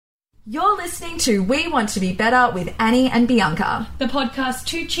You're listening to We Want to Be Better with Annie and Bianca. The podcast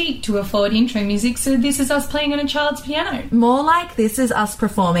too cheap to afford intro music, so this is us playing on a child's piano. More like this is us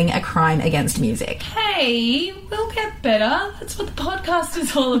performing a crime against music. Hey, we'll get better. That's what the podcast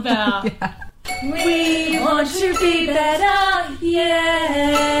is all about. Yeah. We want to be better,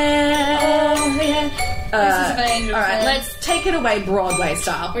 yeah. Oh, yeah. This is Angel. All right, let's take it away Broadway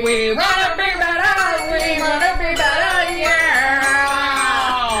style. We want to be better, we want to be better, yeah.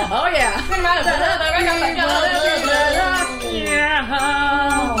 Oh, yeah.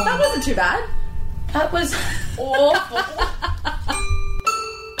 That wasn't too bad. That was awful.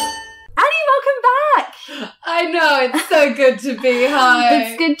 Annie, welcome back. I know, it's so good to be home.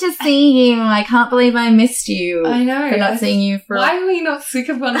 It's good to see you. I can't believe I missed you. I know. For not seeing you for... Why are we not sick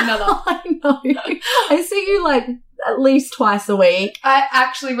of one another? I know. I see you like at least twice a week. I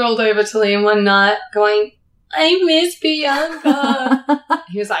actually rolled over to Liam one night going, I miss Bianca.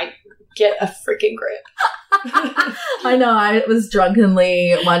 He was like, get a freaking grip. I know, I was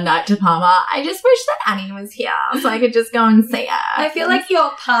drunkenly one night to Palma. I just wish that Annie was here so I could just go and see her. I feel like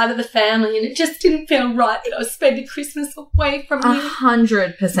you're part of the family and it just didn't feel right that I was spending Christmas away from you.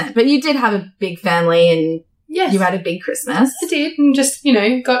 100%. But you did have a big family and yes, you had a big Christmas. I did, and just,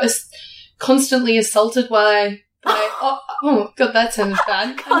 got constantly assaulted by... oh, God, that sounded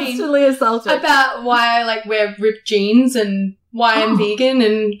bad. Constantly assaulted. About why I wear ripped jeans and why I'm vegan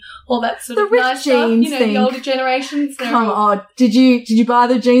and all that sort the of nice jeans stuff. thing. The older generations. Come on. Did you buy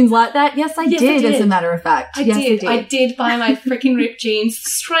the jeans like that? Yes, I did, as a matter of fact. I did buy my freaking ripped jeans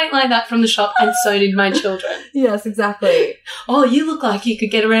straight like that from the shop, and so did my children. Yes, exactly. Oh, you look like you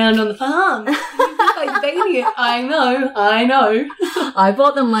could get around on the farm. You look like baby. I know. I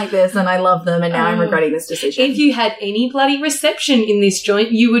bought them like this and I love them, and now I'm regretting this decision. If you had any bloody reception in this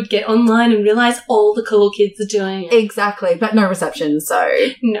joint, you would get online and realise all the cool kids are doing it. Exactly, but no reception, so...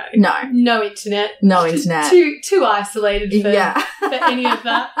 No internet. No internet. Too isolated for any of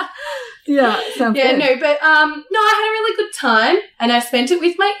that. Yeah, sounds good. No, but I had a really good time, and I spent it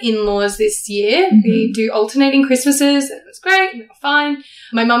with my in-laws this year. Mm-hmm. We do alternating Christmases, and it was great, and fine.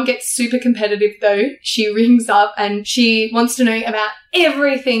 My mum gets super competitive though. She rings up and she wants to know about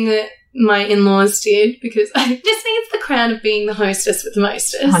everything that my in-laws did, because it just needs the crown of being the hostess with the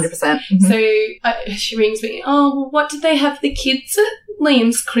mostest. 100%. Mm-hmm. So she rings me, what did they have for the kids at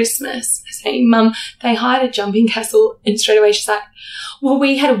Liam's Christmas? I say, Mum, they hired a jumping castle, and straight away she's like, well,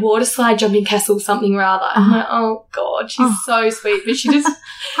 we had a water slide jumping castle, something rather. I'm like, oh, God, she's so sweet, but she just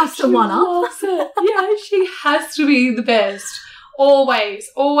has to one up. Yeah, she has to be the best. Always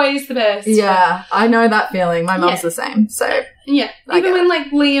the best. Yeah, I know that feeling. My mum's the same, so... Yeah, even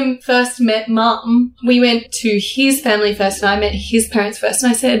when Liam first met Mum, we went to his family first and I met his parents first,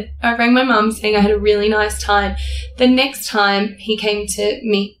 and I rang my mum saying I had a really nice time. The next time he came to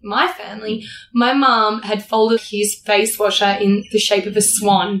meet my family, my mum had folded his face washer in the shape of a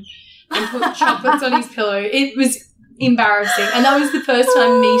swan and put chocolates on his pillow. It was embarrassing, and that was the first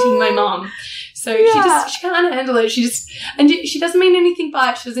time meeting my mum. So she can't handle it. She doesn't mean anything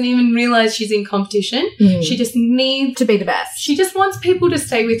by it. She doesn't even realise she's in competition. She just needs to be the best. She just wants people to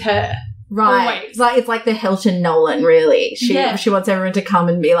stay with her. Right. Always. It's like the Hilton Nolan, really. She wants everyone to come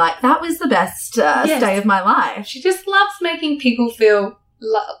and be like, that was the best day of my life. She just loves making people feel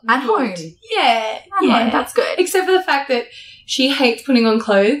at home. Yeah. Home. That's good. Except for the fact that she hates putting on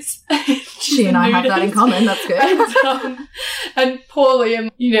clothes. She and I have that in common. That's good. And poor Liam,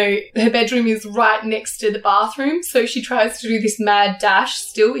 her bedroom is right next to the bathroom, so she tries to do this mad dash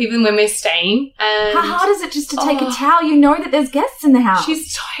still, even when we're staying. And how hard is it just to take a towel? You know that there's guests in the house.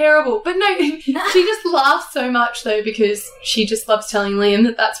 She's terrible. But no, she just laughs so much, though, because she just loves telling Liam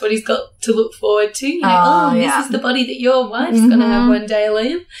that that's what he's got to look forward to. This is the body that your wife's going to have one day,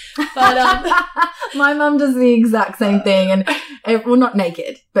 Liam. But my mum does the exact same thing, and well, not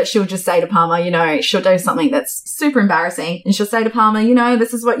naked, but she'll just say to Palmer, she'll do something that's super embarrassing, and she'll say to Palmer,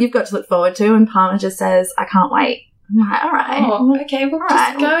 this is what you've got to look forward to, and Palmer just says, I can't wait. I'm like, all right. Oh, okay, well,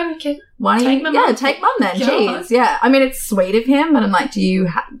 just go and take mum. Yeah, take mum then. Jeez, yeah. I mean, it's sweet of him, but I'm like, do you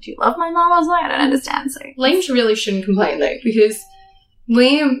love my mum? I was like, I don't understand. So Liam really shouldn't complain though, because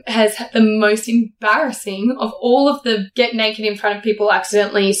Liam has the most embarrassing of all of the get naked in front of people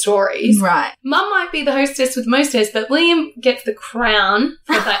accidentally stories. Right. Mum might be the hostess with mostest, but Liam gets the crown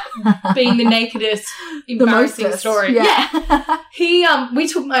for that being the nakedest, embarrassing story. Yeah. We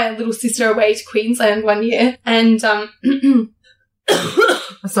took my little sister away to Queensland one year, and sorry,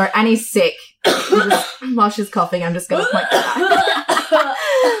 Annie's sick. While she's coughing, I'm just going to point that out.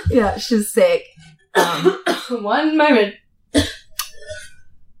 Yeah, she's sick. One moment.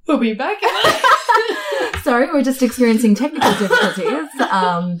 We'll be back in Sorry, we're just experiencing technical difficulties.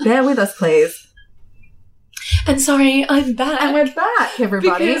 Bear with us, please. And sorry, I'm back. And we're back,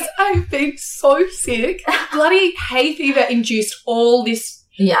 everybody. Because I've been so sick. Bloody hay fever induced all this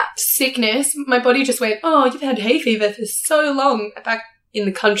sickness. My body just went, oh, you've had hay fever for so long back in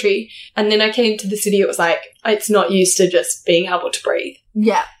the country. And then I came to the city. It was like, it's not used to just being able to breathe.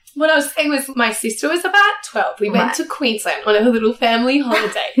 Yeah. What I was saying was my sister was about 12. We went to Queensland on a little family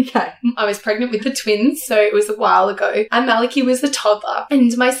holiday. Okay. I was pregnant with the twins, so it was a while ago. And Maliki was a toddler.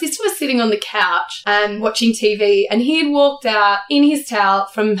 And my sister was sitting on the couch and watching TV. And he had walked out in his towel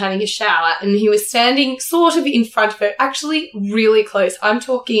from having a shower. And he was standing sort of in front of her, actually really close. I'm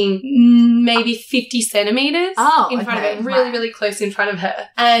talking maybe 50 centimetres in front of her. Really, really close in front of her.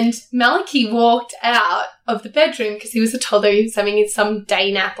 And Maliki walked out of the bedroom because he was a toddler. He was having some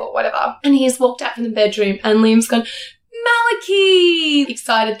day nap or whatever. And he has walked out from the bedroom and Liam's gone, Maliki!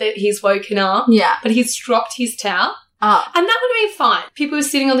 Excited that he's woken up. Yeah. But he's dropped his towel. And that would have been fine. People were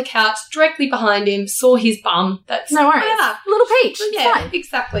sitting on the couch directly behind him, saw his bum. That's no worries. whatever. Little peach. Yeah, fine.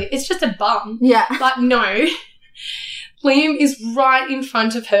 exactly. It's just a bum. Yeah. But no. Liam is right in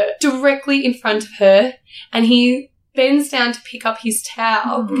front of her, directly in front of her, and he bends down to pick up his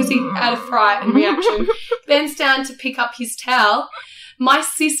towel because he had a fright and reaction. Bends down to pick up his towel. My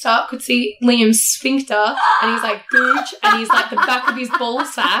sister could see Liam's sphincter and he's like gooch and he's like the back of his ball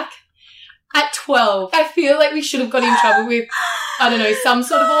sack. At 12, I feel like we should have got in trouble with, I don't know, some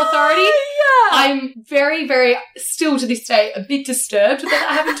sort of authority. Yeah. I'm very, very, still to this day, a bit disturbed that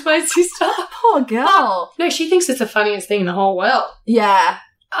happened to my sister. Poor girl. No, she thinks it's the funniest thing in the whole world. Yeah.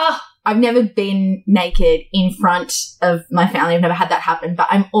 Ah. I've never been naked in front of my family. I've never had that happen, but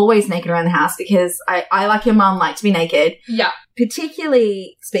I'm always naked around the house because I like your mum, like to be naked. Yeah.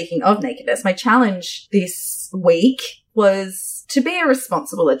 Particularly, speaking of nakedness, my challenge this week was to be a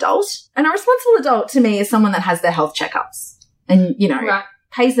responsible adult. And a responsible adult to me is someone that has their health checkups and, you know,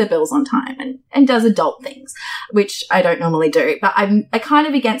 pays their bills on time and does adult things, which I don't normally do. But I'm kind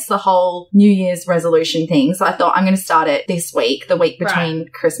of against the whole New Year's resolution thing. So I thought I'm going to start it this week, the week between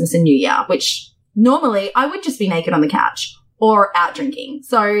Christmas and New Year, which normally I would just be naked on the couch or out drinking.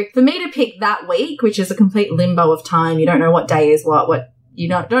 So for me to pick that week, which is a complete limbo of time, you don't know what day is what you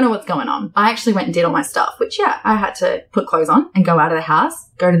don't know what's going on. I actually went and did all my stuff, which, I had to put clothes on and go out of the house,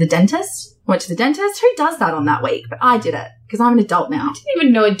 go to the dentist. Went to the dentist. Who does that on that week? But I did it because I'm an adult now. I didn't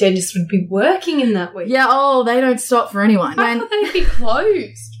even know a dentist would be working in that week. Yeah, they don't stop for anyone. I thought they'd be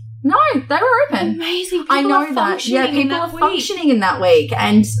closed. No, they were open. Amazing. I know that. Yeah, people are functioning in that week.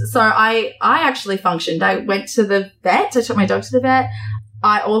 And so I actually functioned. I went to the vet. I took my dog to the vet.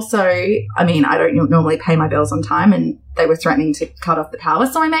 I don't normally pay my bills on time and they were threatening to cut off the power.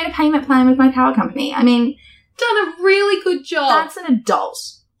 So I made a payment plan with my power company. I mean, done a really good job. That's an adult.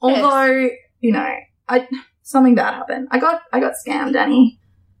 Although, you know, something bad happened. I got scammed, Danny.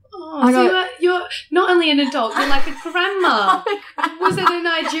 Oh, you're not only an adult, you're like a grandma. Was it a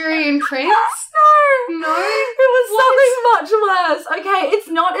Nigerian prince? No. It was something much worse. Okay, it's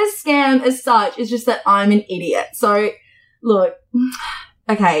not a scam as such. It's just that I'm an idiot. So, look,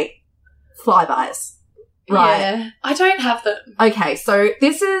 okay, flybys. Right. Yeah, I don't have them. Okay, so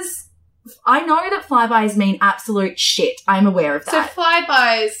I know that flybys mean absolute shit. I'm aware of that. So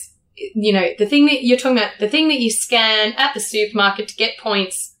flybys, you know, the thing that you're talking about, the thing that you scan at the supermarket to get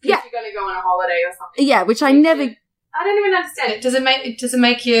points if you're going to go on a holiday or something. Yeah, which I never... I don't even understand it. Does it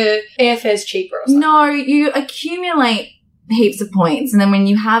make your airfares cheaper or something? No, you accumulate heaps of points, and then when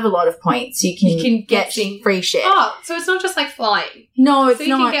you have a lot of points, you can get free shit. Oh, so it's not just like flying. No, it's not.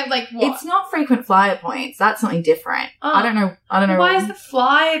 So you can get like what? It's not frequent flyer points. That's something different. Oh. I don't know. Why is the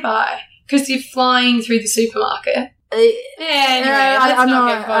flyby? Because you're flying through the supermarket. Anyway, I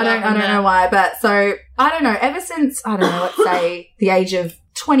don't know why, but so I don't know. Ever since let's say the age of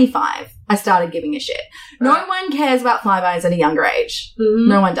 25, I started giving a shit. Right. No one cares about flybys at a younger age. Mm-hmm.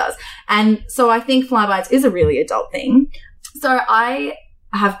 No one does, and so I think flybys is a really adult thing. So I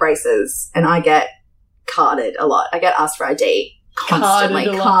have braces, and I get carded a lot. I get asked for ID. Constantly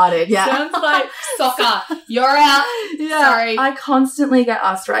carded. Yeah. Sounds like soccer. You're out. Yeah. Sorry. I constantly get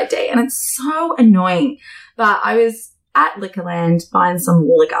asked for ID, and it's so annoying. But I was at Liquorland buying some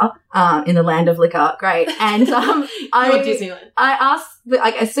liquor, in the land of liquor. Great. And Disneyland. I asked,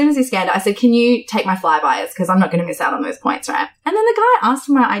 as soon as he scanned it, I said, can you take my flybys? Because I'm not going to miss out on those points, right? And then the guy asked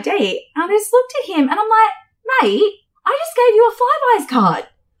for my ID, and I just looked at him, and I'm like, mate, I just gave you a flybys card.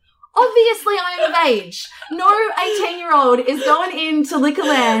 Obviously, I am of age. No 18-year-old is going into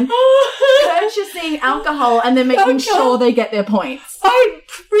Liquorland purchasing alcohol and then making sure they get their points. I'm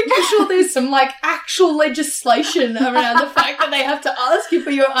pretty sure there's some like actual legislation around the fact that they have to ask you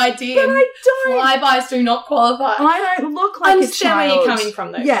for your ID. But I don't. Flybys do not qualify. I don't look like a child. Where you're coming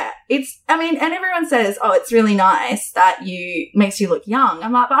from, though. Yeah, and everyone says, oh, it's really nice that makes you look young.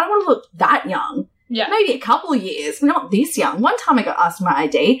 I'm like, but I don't want to look that young. Yeah. Maybe a couple of years, not this young. One time I got asked for my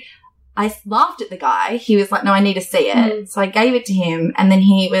ID. I laughed at the guy. He was like, no, I need to see it. So I gave it to him, and then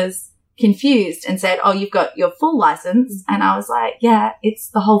he was confused and said, oh, you've got your full license. And I was like, yeah, it's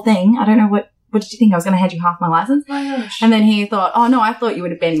the whole thing. I don't know what did you think? I was going to hand you half my license? Oh my gosh. And then he thought, oh no, I thought you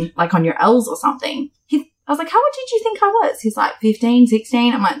would have been like on your L's or something. I was like, how old did you think I was? He's like 15,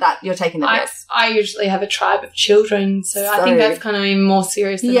 16. I'm like, that you're taking the piss. I usually have a tribe of children, so I think that's kind of even more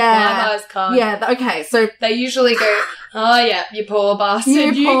serious than a Flybys card. Yeah, okay. So they usually go, oh yeah, you poor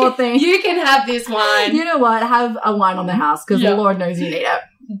bastard. You poor thing. You can have this wine. You know what? Have a wine on the house because the Lord knows you need it.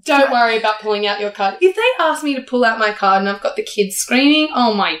 Don't worry about pulling out your card. If they ask me to pull out my card and I've got the kids screaming,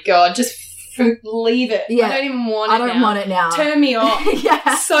 oh my God, just leave it. Yeah. I don't even want it now. I don't want it now. Turn me off.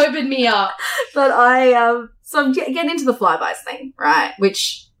 Yeah. Sobered me up. But so I'm getting into the Flybys thing, right?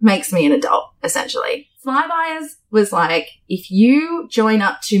 Which makes me an adult, essentially. Flybys was like, if you join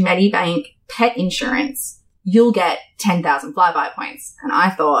up to Medibank Pet Insurance, you'll get 10,000 Flyby points. And I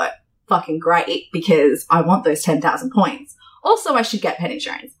thought, fucking great, because I want those 10,000 points. Also, I should get pet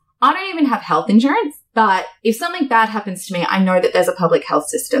insurance. I don't even have health insurance, but if something bad happens to me, I know that there's a public health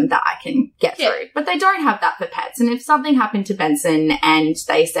system that I can get through. But they don't have that for pets. And if something happened to Benson and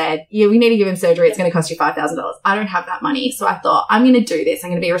they said, yeah, we need to give him surgery, it's going to cost you $5,000. I don't have that money. So I thought, I'm going to do this. I'm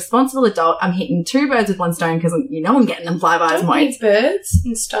going to be a responsible adult. I'm hitting two birds with one stone because you know I'm getting them Flybys points. Birds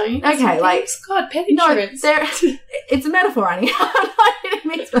and stones. Okay, like, God, pet insurance. No, it's a metaphor, honey. I'm not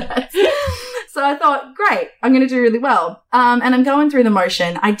hitting these birds. So I thought, great, I'm going to do really well. And I'm going through the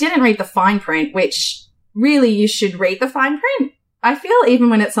motion. I didn't read the fine print, which really you should read the fine print. I feel even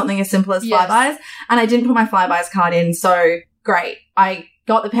when it's something as simple as Flybys. And I didn't put my Flybys card in, so great. I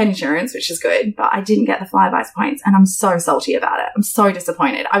got the pet insurance, which is good, but I didn't get the Flybys points. And I'm so salty about it. I'm so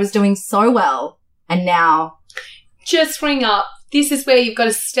disappointed. I was doing so well, and now... Just ring up. This is where you've got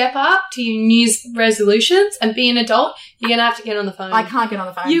to step up to your New Year's resolutions and be an adult. You're going to have to get on the phone. I can't get on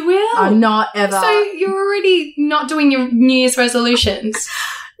the phone. You will? I'm not ever. So you're already not doing your New Year's resolutions.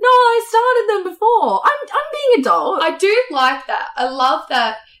 No, I started them before. I'm being adult. I do like that. I love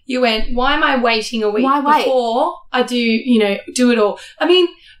that you went, why am I waiting a week before I do it all? I mean,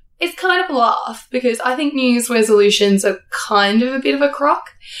 it's kind of a laugh because I think New Year's resolutions are kind of a bit of a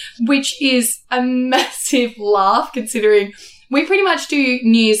crock, which is a massive laugh considering we pretty much do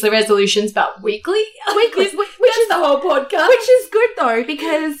New Year's resolutions about weekly. Which is the whole podcast. Which is good though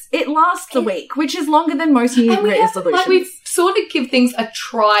because it lasts a week, which is longer than most New Year's resolutions. We sort of give things a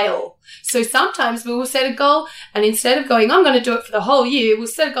trial. So sometimes we will set a goal and instead of going, I'm going to do it for the whole year, we'll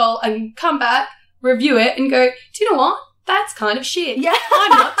set a goal and come back, review it and go, do you know what? That's kind of shit. Yeah.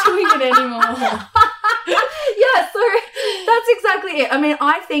 I'm not doing it anymore. Yeah, so that's exactly it. I mean,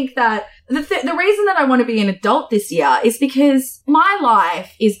 I think that the reason that I want to be an adult this year is because my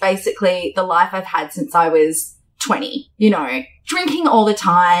life is basically the life I've had since I was 20, drinking all the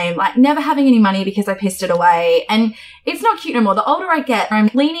time, like never having any money because I pissed it away. And it's not cute no more. The older I get, I'm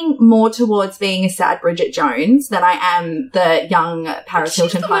leaning more towards being a sad Bridget Jones than I am the young Paris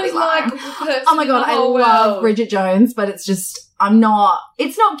Hilton party line. Oh my God, I love Bridget Jones, but it's just,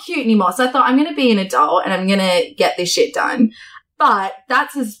 it's not cute anymore. So I thought I'm going to be an adult and I'm going to get this shit done. But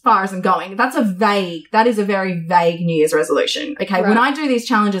that's as far as I'm going. That is a very vague New Year's resolution. Okay. Right. When I do these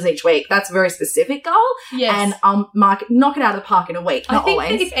challenges each week, that's a very specific goal. Yes. And I'll knock it out of the park in a week. Not always. I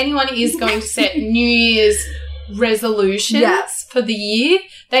think that if anyone is going to set New Year's resolutions for the year,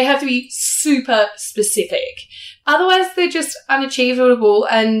 they have to be super specific. Otherwise, they're just unachievable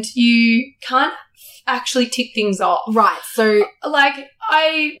and you can't actually tick things off. Right. So like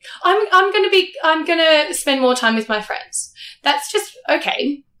I'm going to spend more time with my friends. That's just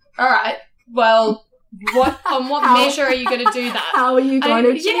okay. All right. Well, on what measure are you going to do that? How are you going to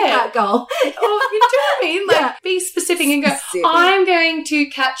achieve that goal? Well, you know what I mean? Like, be specific and go, I'm going to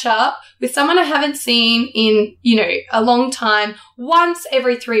catch up with someone I haven't seen in, a long time once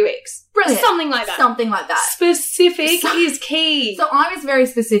every 3 weeks. Brilliant. Something like that. Something like that. Specific is key. So I was very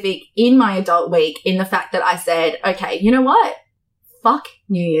specific in my adult week in the fact that I said, okay, you know what? Fuck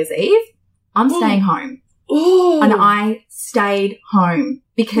New Year's Eve. I'm staying home. Ooh. And I stayed home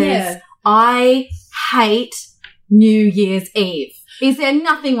because I hate New Year's Eve. Is there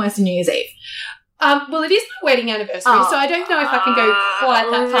nothing worse than New Year's Eve? Well, it is my wedding anniversary, so I don't know if I can go quite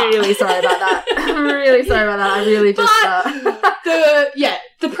that far. I'm really sorry about that. I'm really sorry about that. I really just...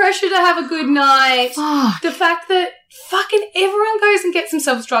 the pressure to have a good night, the fact that fucking everyone goes and gets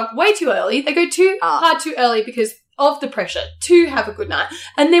themselves drunk way too early. They go too hard too early because of the pressure to have a good night.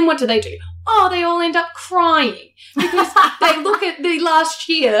 And then what do? They all end up crying because they look at the last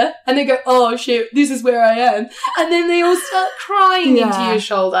year and they go, oh shit, this is where I am. And then they all start crying into your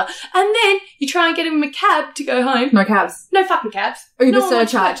shoulder. And then you try and get them a cab to go home. No cabs. No fucking cabs. Uber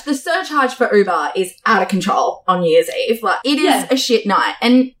surcharge. The surcharge for Uber is out of control on New Year's Eve. Like, it is a shit night.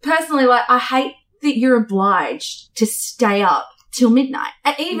 And personally, like, I hate that you're obliged to stay up till midnight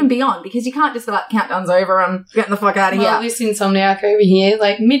and even beyond, because you can't just be like, countdown's over, I'm getting the fuck out of here. Well, this insomniac over here,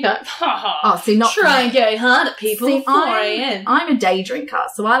 like midnight. Try and get hard at people. See, 4 a.m. I'm a day drinker,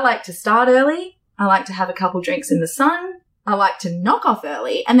 so I like to start early. I like to have a couple drinks in the sun. I like to knock off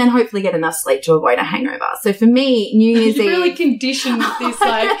early and then hopefully get enough sleep to avoid a hangover. So for me, New Year's Eve... You're really conditioned with this,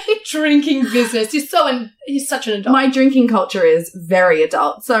 like, drinking business. You're such an adult. My drinking culture is very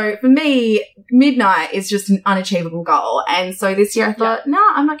adult. So for me, midnight is just an unachievable goal. And so this year I thought, no,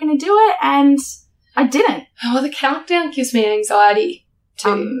 I'm not going to do it. And I didn't. Oh, the countdown gives me anxiety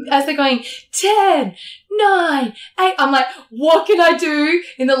too. As they're going, 10, 9, 8. I'm like, what can I do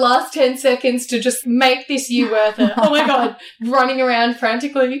in the last 10 seconds to just make this year worth it? Oh my God. Running around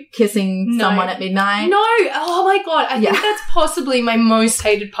frantically. Kissing someone at midnight. No. Oh my God. I think that's possibly my most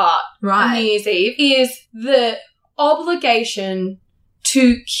hated part on New Year's Eve is the obligation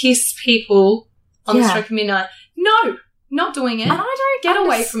to kiss people on the stroke of midnight. No, not doing it. And I don't get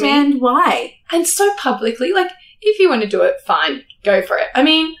away from me. Understand why. And so publicly, like, if you want to do it, fine, go for it. I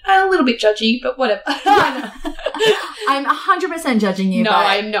mean, I'm a little bit judgy, but whatever. I'm 100% judging you. No,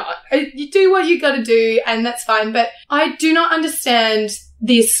 I'm not. You do what you got to do, and that's fine. But I do not understand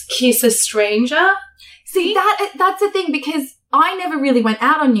this kiss a stranger. See, that's the thing, because I never really went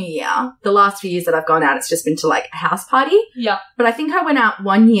out on New Year. The last few years that I've gone out, it's just been to like a house party. Yeah. But I think I went out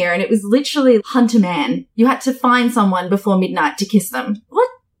one year and it was literally hunt a man. You had to find someone before midnight to kiss them. What?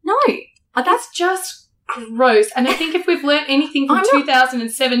 No. That's just gross. And I think if we've learned anything from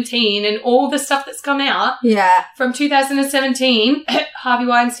 2017 and all the stuff that's come out from 2017, Harvey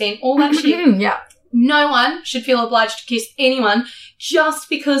Weinstein, all that shit. No one should feel obliged to kiss anyone just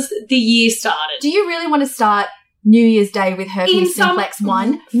because the year started. Do you really want to start New Year's Day with herpes simplex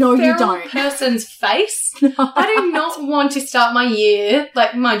 1? No, you don't. Person's face. I do not want to start my year,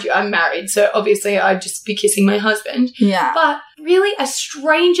 like, mind you, I'm married, so obviously I'd just be kissing my husband. Yeah. But really, a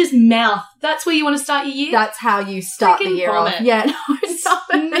stranger's mouth, that's where you want to start your year? That's how you start the year off. Yeah,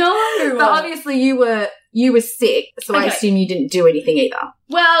 no. But obviously you were sick, so I assume you didn't do anything either.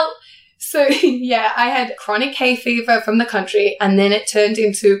 Well, so, I had chronic hay fever from the country, and then it turned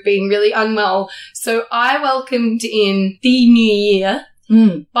into being really unwell. So I welcomed in the new year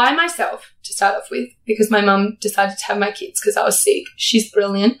by myself to start off with, because my mum decided to have my kids because I was sick. She's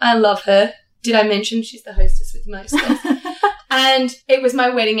brilliant. I love her. Did I mention she's the hostess with the mostest? And it was my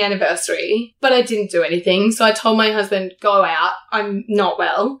wedding anniversary, but I didn't do anything. So I told my husband, go out. I'm not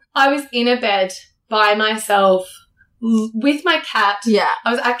well. I was in a bed by myself with my cat. Yeah. I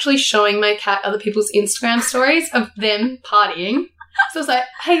was actually showing my cat other people's Instagram stories of them partying. So I was like,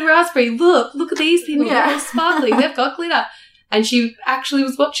 hey, Raspberry, look at these people. They're all sparkly. They've got glitter. And she actually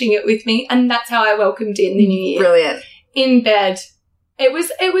was watching it with me. And that's how I welcomed in the new year. Brilliant. In bed. It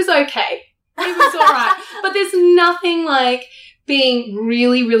was okay. It was all right. But there's nothing like being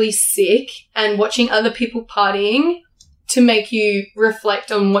really, really sick and watching other people partying to make you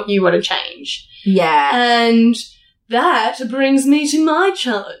reflect on what you want to change. Yeah. And that brings me to my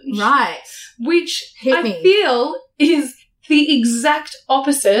challenge. Right. Which I feel is the exact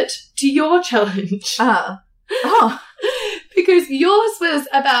opposite to your challenge. Oh. Because yours was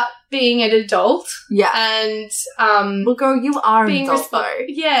about being an adult. Yeah. And, well, girl, you are an adult, though.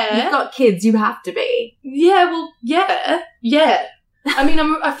 Yeah. You've got kids. You have to be. Yeah, well, yeah. Yeah. I mean,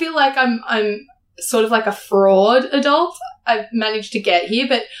 I feel like I'm sort of like a fraud adult. I've managed to get here,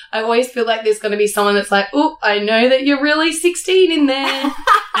 but I always feel like there's going to be someone that's like, oh, I know that you're really 16 in there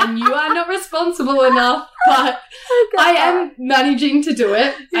and you are not responsible enough, but I am managing to do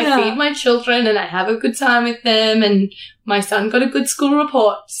it. Yeah. I feed my children and I have a good time with them, and my son got a good school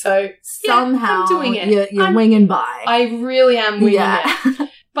report. So somehow I'm doing it. You're winging by. I really am winging it.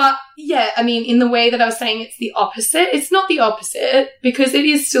 But yeah, I mean, in the way that I was saying it's the opposite, it's not the opposite because it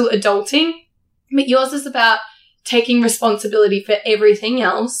is still adulting, but yours is about taking responsibility for everything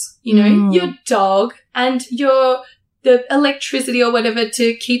else, you know, your dog and the electricity or whatever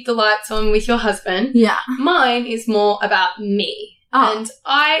to keep the lights on with your husband. Yeah. Mine is more about me. And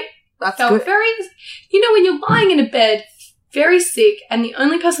I That's felt good. very, when you're lying in a bed, very sick, and the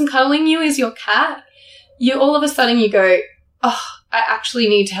only person cuddling you is your cat, all of a sudden you go, oh, I actually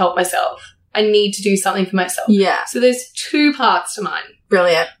need to help myself. I need to do something for myself. Yeah. So there's 2 parts to mine.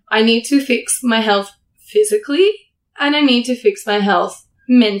 Brilliant. I need to fix my health physically, and I need to fix my health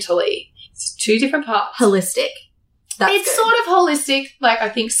mentally. It's 2 different parts. Holistic. That's It's good. sort of holistic. Like, I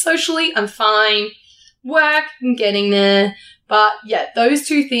think socially, I'm fine. Work, I'm getting there. But yeah, those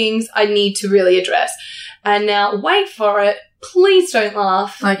 2 things I need to really address. And now, wait for it. Please don't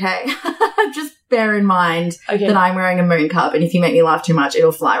laugh. Okay. Just bear in mind Okay. that I'm wearing a moon cup, and if you make me laugh too much,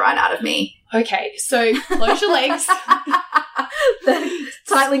 it'll fly right out of me. Okay, so close your legs.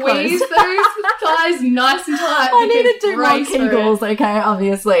 Tightly Squeeze closed. those thighs nice and tight. I need to because do more brace for it. Kegels, okay,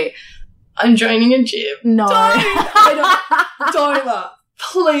 obviously. I'm joining a gym. No. Don't laugh.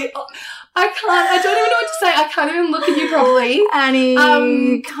 Please. I can't. I don't even know what to say. I can't even look at you properly. Annie,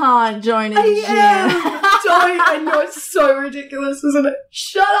 you can't join a gym. Don't. I know it's so ridiculous, isn't it?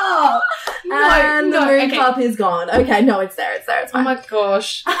 Shut up. And the moon okay. cup is gone. Okay, no, it's there. It's Oh fine. my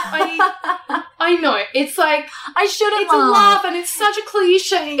gosh. I know. It's like, I shouldn't it's a laugh and it's such a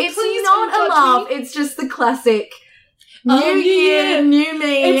cliche. It's Please not don't a judge laugh. me. It's just the classic new Oh, year, yeah. new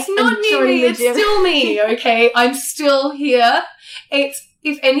me. It's not and new joining me. the It's gym. still me, okay? I'm still here. It's,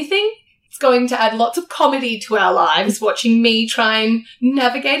 if anything, it's going to add lots of comedy to our lives, watching me try and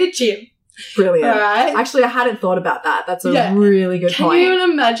navigate a gym. Brilliant. All right? Actually, I hadn't thought about that. That's a Yeah. really good Can point. you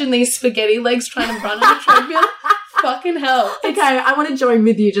even imagine these spaghetti legs trying to run on a treadmill? Fucking hell. Okay, I want to join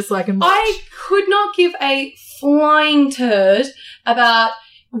with you just so I can watch. I could not give a flying turd about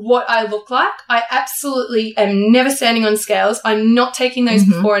what I look like. I absolutely am never standing on scales. I'm not taking those Mhm.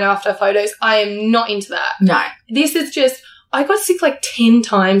 before and after photos. I am not into that. No. This is just, I got sick like 10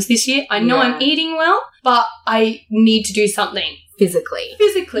 times this year. I know Yeah. I'm eating well, but I need to do something Physically.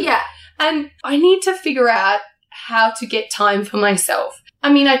 physically. Yeah. And I need to figure out how to get time for myself.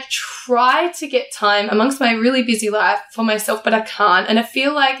 I mean, I try to get time amongst my really busy life for myself, but I can't. And I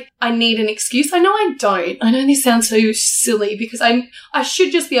feel like I need an excuse. I know I don't. I know this sounds so silly because I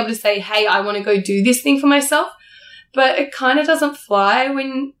should just be able to say, hey, I want to go do this thing for myself. But it kind of doesn't fly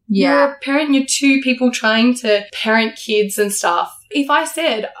when you're a parent and you're 2 people trying to parent kids and stuff. If I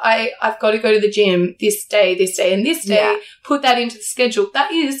said, I've got to go to the gym this day, and this day, Yeah. put that into the schedule,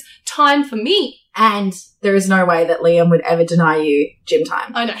 that is time for me. And there is no way that Liam would ever deny you gym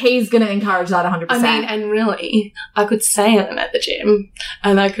time. I know. He's going to encourage that 100%. I mean, and really, I could say I'm at the gym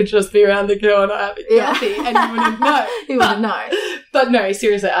and I could just be around the corner having Yeah. coffee and you wouldn't know. he wouldn't know. But no,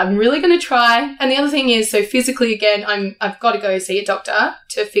 seriously, I'm really going to try. And the other thing is, so physically again, I've got to go see a doctor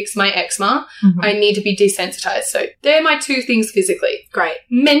to fix my eczema. Mhm. I need to be desensitized. So they're my 2 things physically. Great.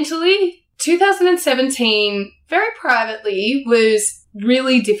 Mentally, 2017, very privately, was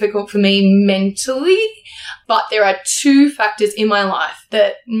really difficult for me mentally. But there are 2 factors in my life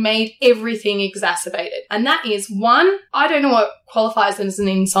that made everything exacerbated. And that is, 1, I don't know what qualifies as an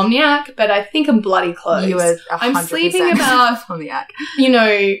insomniac, but I think I'm bloody close. You were 100% I'm sleeping about, insomniac.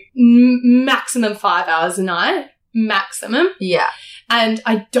 maximum 5 hours a night. Maximum. Yeah. And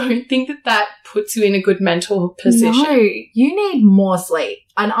I don't think that puts you in a good mental position. No, you need more sleep.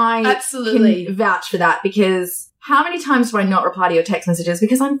 And I Absolutely. can vouch for that because how many times do I not reply to your text messages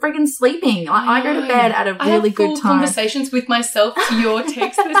because I'm friggin' sleeping? I go to bed at a I have really full good time. conversations with myself to your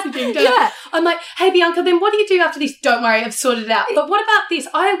text messaging. don't I? Yeah. I'm like, hey, Bianca, then what do you do after this? Don't worry, I've sorted it out. But what about this?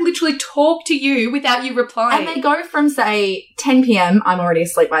 I literally talk to you without you replying. And they go from, say, 10 p.m., I'm already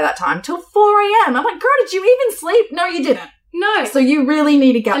asleep by that time, till 4 a.m. I'm like, girl, did you even sleep? No, you didn't. No. So you really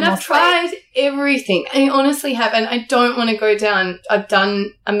need to get And more I've sleep. tried everything. I honestly have. And I don't want to go down. I've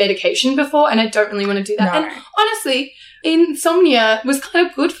done a medication before and I don't really want to do that. No. And honestly, insomnia was kind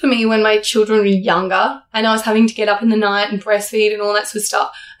of good for me when my children were younger and I was having to get up in the night and breastfeed and all that sort of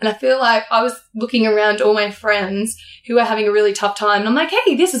stuff. And I feel like I was looking around all my friends who are having a really tough time. And I'm like,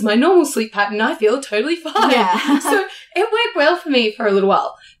 hey, this is my normal sleep pattern. I feel totally fine. Yeah. So it worked well for me for a little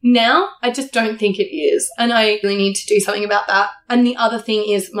while. Now, I just don't think it is. And I really need to do something about that. And the other thing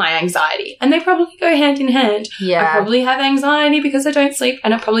is my anxiety. And they probably go hand in hand. I Yeah. probably have anxiety because I don't sleep.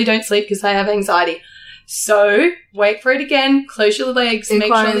 And I probably don't sleep because I have anxiety. So, wait for it again. Close your legs. It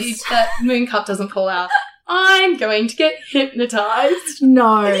Make sure closed. that moon cup doesn't fall out. I'm going to get hypnotized.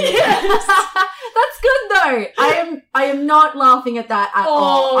 No. Yes. That's good though. I am not laughing at that at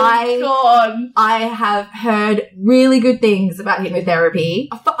all. Oh, God. I have heard really good things about hypnotherapy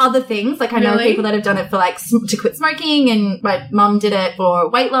for other things. Like I know Really? people that have done it for like to quit smoking, and my mum did it for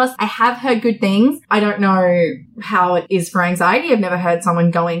weight loss. I have heard good things. I don't know how it is for anxiety. I've never heard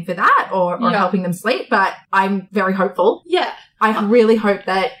someone going for that or Yeah. helping them sleep, but I'm very hopeful. Yeah. I really hope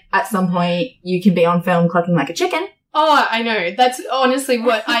that at some point you can be on film clucking like a chicken. Oh, I know. That's honestly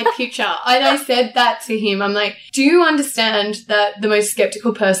what I picture. And I said that to him. I'm like, do you understand that the most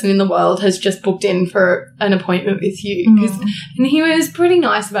skeptical person in the world has just booked in for an appointment with you? And he was pretty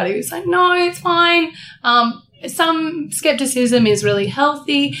nice about it. He was like, no, it's fine. Some skepticism is really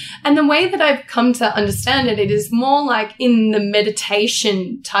healthy. And the way that I've come to understand it, it is more like in the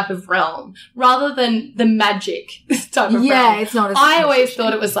meditation type of realm rather than the magic type of realm. Yeah, it's not as I always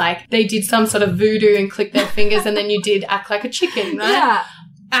thought it was like they did some sort of voodoo and clicked their fingers and then you did act like a chicken, right? Yeah.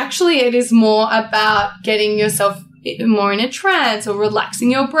 Actually, it is more about getting yourself more in a trance or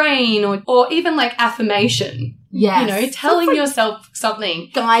relaxing your brain or even like affirmation. Yes. You know, telling yourself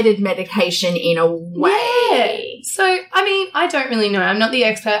something. Guided medication in a way. Yeah. So, I mean, I don't really know. I'm not the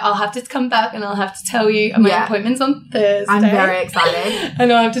expert. I'll have to come back and I'll have to tell you my appointment's on Thursday. I'm very excited. And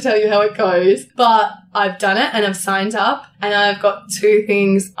I'll have to tell you how it goes. But I've done it and I've signed up and I've got 2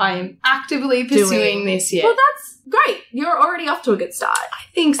 things I am actively pursuing this year. Well, that's great. You're already off to a good start. I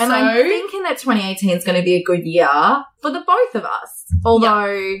think so. And I'm thinking that 2018 is going to be a good year for the both of us.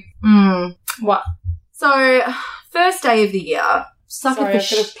 Although, What? So, first day of the year. Sorry, I've got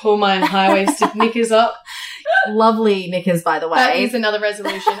to pull my high-waisted knickers up. Lovely knickers, by the way. That is another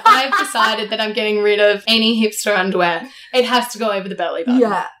resolution. I've decided that I'm getting rid of any hipster underwear. It has to go over the belly button.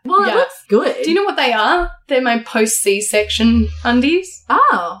 Yeah. Well, it looks good. Do you know what they are? They're my post-C-section undies.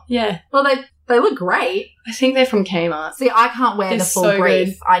 Oh. Yeah. Well, they look great. I think they're from Kmart. See, I can't wear the full so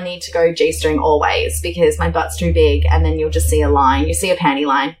brief. good. I need to go G-string always because my butt's too big and then you'll just see a line. You see a panty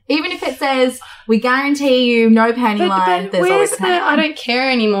line. Even if it says, we guarantee you no panty line, there's always a panty line. I don't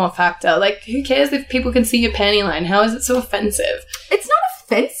care anymore factor. Like, who cares if people can see your panty line? How is it so offensive? It's not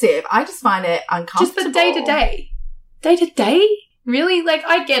offensive. I just find it uncomfortable. Just the day-to-day. Day-to-day? Really? Like,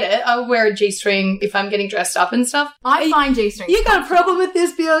 I get it. I'll wear a G-string if I'm getting dressed up and stuff. I find G-strings. You got a problem with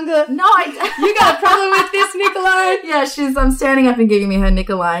this, Bianca? No, You got a problem with this, Nicoline? Yeah, I'm standing up and giving me her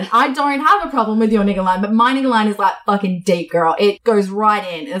knicker line. I don't have a problem with your knicker line, but my knicker line is like fucking deep, girl. It goes right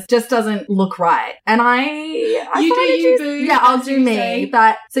in. It just doesn't look right. And I you do you, boo. Yeah, I'll do me. Say.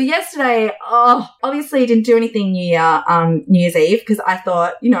 But so yesterday, obviously didn't do anything New Year's Eve because I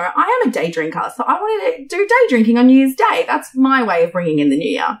thought, I am a day drinker, so I wanted to do day drinking on New Year's Day. That's my way of bringing in the new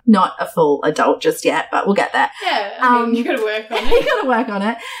year. Not a full adult just yet, but we'll get there. Yeah, I mean, you got to work on it. You got to work on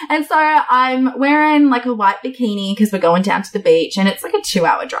it. And so I'm wearing like a white bikini because we're going down to the beach and it's like a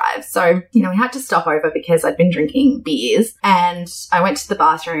 2-hour drive. So, we had to stop over because I'd been drinking beers and I went to the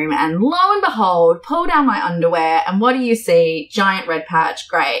bathroom and lo and behold, pull down my underwear and what do you see? Giant red patch.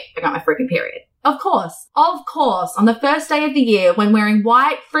 Great. I got my freaking period. Of course, on the first day of the year when wearing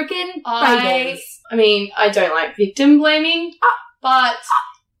white freaking bagels. I mean, I don't like victim blaming, but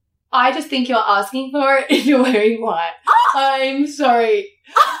I just think you're asking for it if you're wearing white. I'm sorry.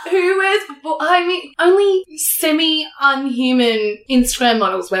 Who wears, only semi-unhuman Instagram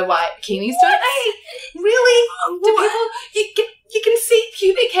models wear white bikinis, don't they? Really? Do people, you can see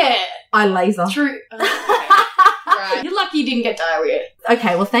pubic hair. I laser. True. Right. You're lucky you didn't get diarrhea.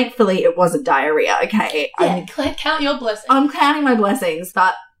 Okay, well, thankfully it wasn't diarrhea, okay? Yeah, count your blessings. I'm counting my blessings,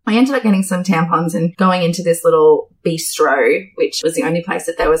 but I ended up getting some tampons and going into this little bistro, which was the only place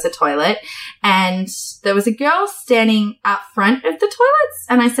that there was a toilet. And there was a girl standing out front of the toilets.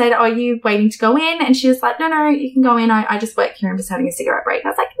 And I said, are you waiting to go in? And she was like, no, you can go in. I just work here. I'm just having a cigarette break. I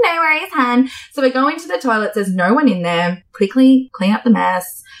was like, no worries, hun. So we go into the toilets. There's no one in there. Quickly clean up the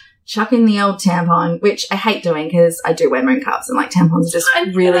mess. Chuck in the old tampon, which I hate doing because I do wear moon cups and like tampons are just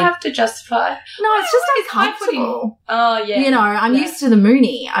really... I have to justify. No, it's just uncomfortable. Oh, yeah. I'm used to the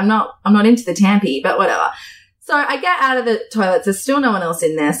moony. I'm not into the tampy, but whatever. So I get out of the toilets. There's still no one else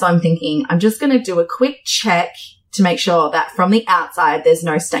in there. So I'm thinking I'm just going to do a quick check to make sure that from the outside there's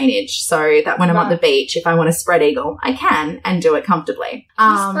no stainage so that when I'm on the beach, if I want to spread eagle, I can and do it comfortably.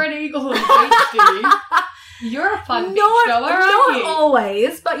 Spread eagle on the beach, do you? You're a fun beach goer, aren't you? Not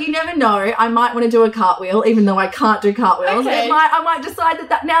always, but you never know. I might want to do a cartwheel, even though I can't do cartwheels. Okay. I might decide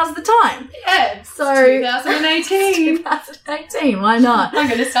that now's the time. Yeah, so 2018. 2018, why not? I'm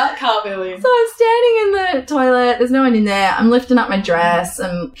going to start cartwheeling. So I'm standing in the toilet. There's no one in there. I'm lifting up my dress.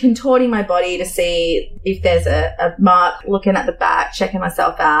 I'm contorting my body to see if there's a mark, looking at the back, checking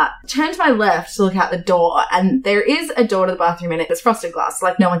myself out. Turn to my left to look out the door, and there is a door to the bathroom in it. There's frosted glass, so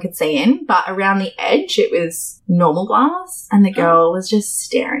like no one could see in, but around the edge it was normal glass, and the girl was just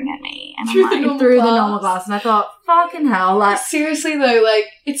staring at me And Through I'm the like, normal through the glass. normal glass. And I thought, fucking hell, like, Seriously though, like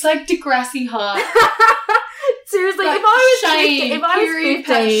it's like Degrassi High. seriously, Like, if I was shame, 15, if I period was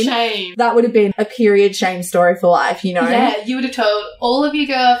pat 15, shame. that would have been a period shame story for life, you know? Yeah, you would have told all of your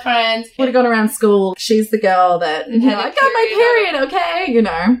girlfriends. Would have gone around school, she's the girl that, you know, Had a I got my period, okay? You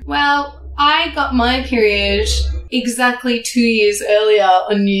know? Well, I got my period exactly 2 years earlier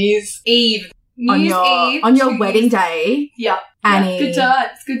on New Year's Eve. New Year's Eve. on your 2 wedding years- day, Yeah. Annie. Good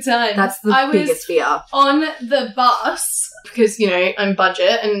times, good times. That's the I was biggest fear. on the bus because, you know, I'm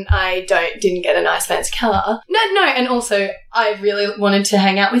budget and I didn't get a nice fancy car. No, and also I really wanted to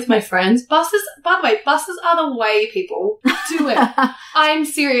hang out with my friends. Buses, by the way, buses are the way, people. Do it. I'm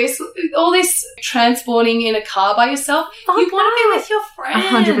serious. All this transporting in a car by yourself, Fuck you want to that. be with your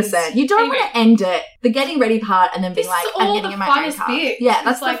friends. 100%. You don't Anyway. want to end it, the getting ready part, and then being This like, is I'm all getting the in my own funnest car. bit. Yeah,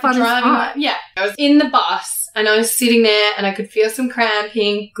 that's It's like the funnest driving part. Yeah. I was in the bus and I was sitting there and I could feel some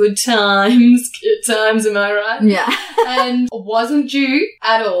cramping. Good times, am I right? Yeah. And wasn't due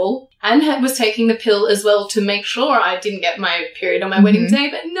at all and was taking the pill as well to make sure I didn't get my period on my wedding day.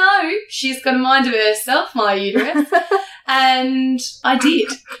 But no, she's got a mind of herself, my uterus. And I did.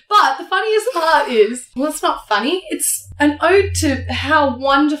 But the funniest part is, well, it's not funny. It's an ode to how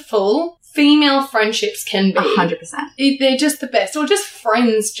wonderful female friendships can be. 100%. They're just the best, or just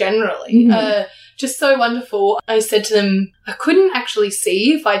friends generally. Mhm. Just so wonderful. I said to them, I couldn't actually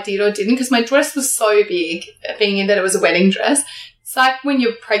see if I did or didn't because my dress was so big, being in that it was a wedding dress. It's like when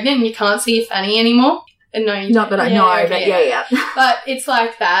you're pregnant and you can't see your fanny anymore. And no, you Not that I yeah, know, okay, but yeah. But it's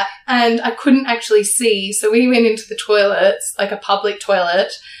like that. And I couldn't actually see. So we went into the toilets, like a public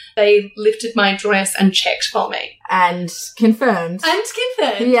toilet. They lifted my dress and checked for me. And confirmed. And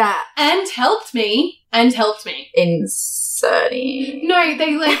confirmed. Yeah. And helped me. Inserting. No,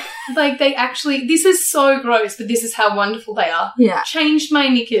 they like they actually, this is so gross, but this is how wonderful they are. Yeah. Changed my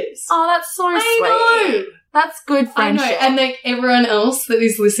knickers. Oh, that's so sweet. I know. That's good I friendship. know. And like everyone else that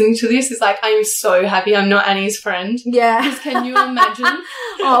is listening to this is like, I'm so happy I'm not Annie's friend. yeah. Can you imagine?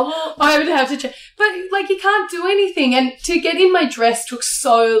 Oh, well, I would have to check. But like you can't do anything. And to get in my dress took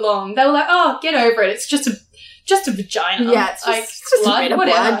so long. They were like, oh, get over it. It's just a vagina. Yeah, it's like just a blood, bit of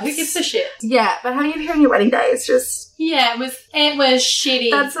whatever. blood. Who gives a shit? yeah, but having it here on your wedding day is just, Yeah, it was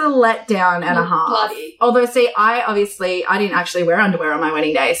shitty. that's a letdown and a half. Bloody. Although, see, I didn't actually wear underwear on my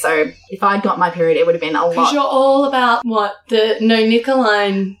wedding day, so if I'd got my period, it would have been a Because lot. you're all about what? The no nickel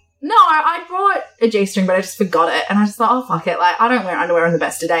line. No, I brought a G-string, but I just forgot it, and I just thought, oh, fuck it, like, I don't wear underwear on the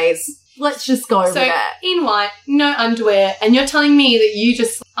best of days. Let's just go with So it. in white, no underwear, and you're telling me that you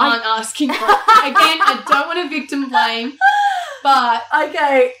just aren't asking for it. Again, I don't want to victim blame, but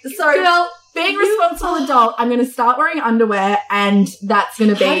Okay, so girl, being you- responsible adult, I'm going to start wearing underwear, and that's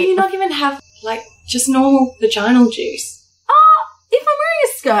going to be... how do you not even have like just normal vaginal juice? If I'm wearing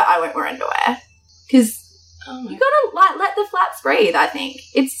a skirt, I won't wear underwear. Because Oh my you gotta like let the flaps breathe, I think.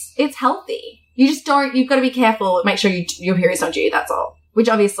 It's healthy. You just don't, you've got to be careful, make sure your period's not due, that's all. Which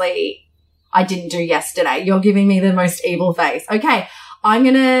obviously I didn't do yesterday. You're giving me the most evil face. Okay, I'm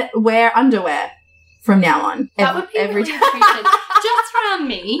gonna wear underwear from now on. That would be every really appreciated. Just around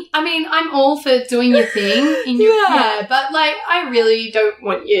me. I mean, I'm all for doing your thing in your Yeah. but like I really don't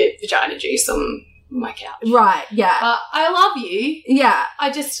want your vagina juice on my couch. Right, yeah. But I love you. Yeah.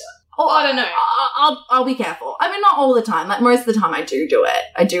 I just I don't know. I'll be careful. I mean, not all the time. Like, most of the time I do it.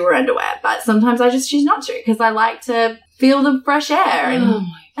 I do wear underwear. But sometimes I just choose not to because I like to feel the fresh air. And Oh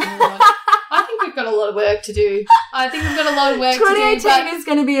my god. I think we've got a lot of work to do. I think we've got a lot of work to do. 2018 is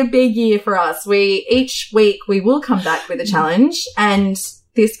going to be a big year for us. Each week we will come back with a challenge. And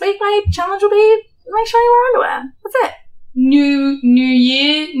this week my challenge will be make sure you wear underwear. That's it. New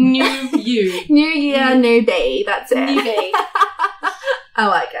year, new you. New year, new B. That's it. New me. I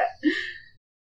like it.